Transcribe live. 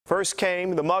First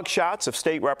came the mugshots of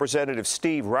State Representative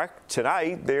Steve Reick.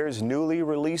 Tonight, there's newly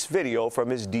released video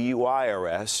from his DUI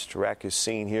arrest. Reick is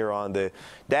seen here on the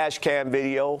dash cam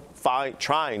video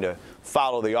trying to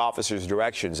follow the officer's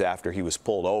directions after he was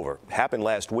pulled over. It happened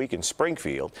last week in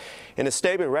Springfield. In a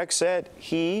statement, Reick said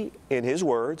he, in his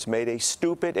words, made a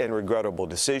stupid and regrettable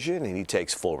decision, and he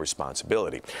takes full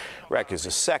responsibility. Reick is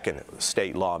the second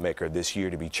state lawmaker this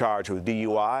year to be charged with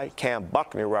DUI. Cam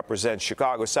Buckner represents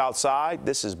Chicago South Side.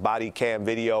 This is body cam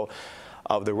video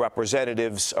of the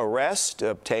representative's arrest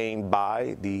obtained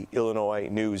by the Illinois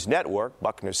News Network.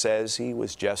 Buckner says he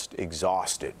was just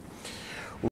exhausted.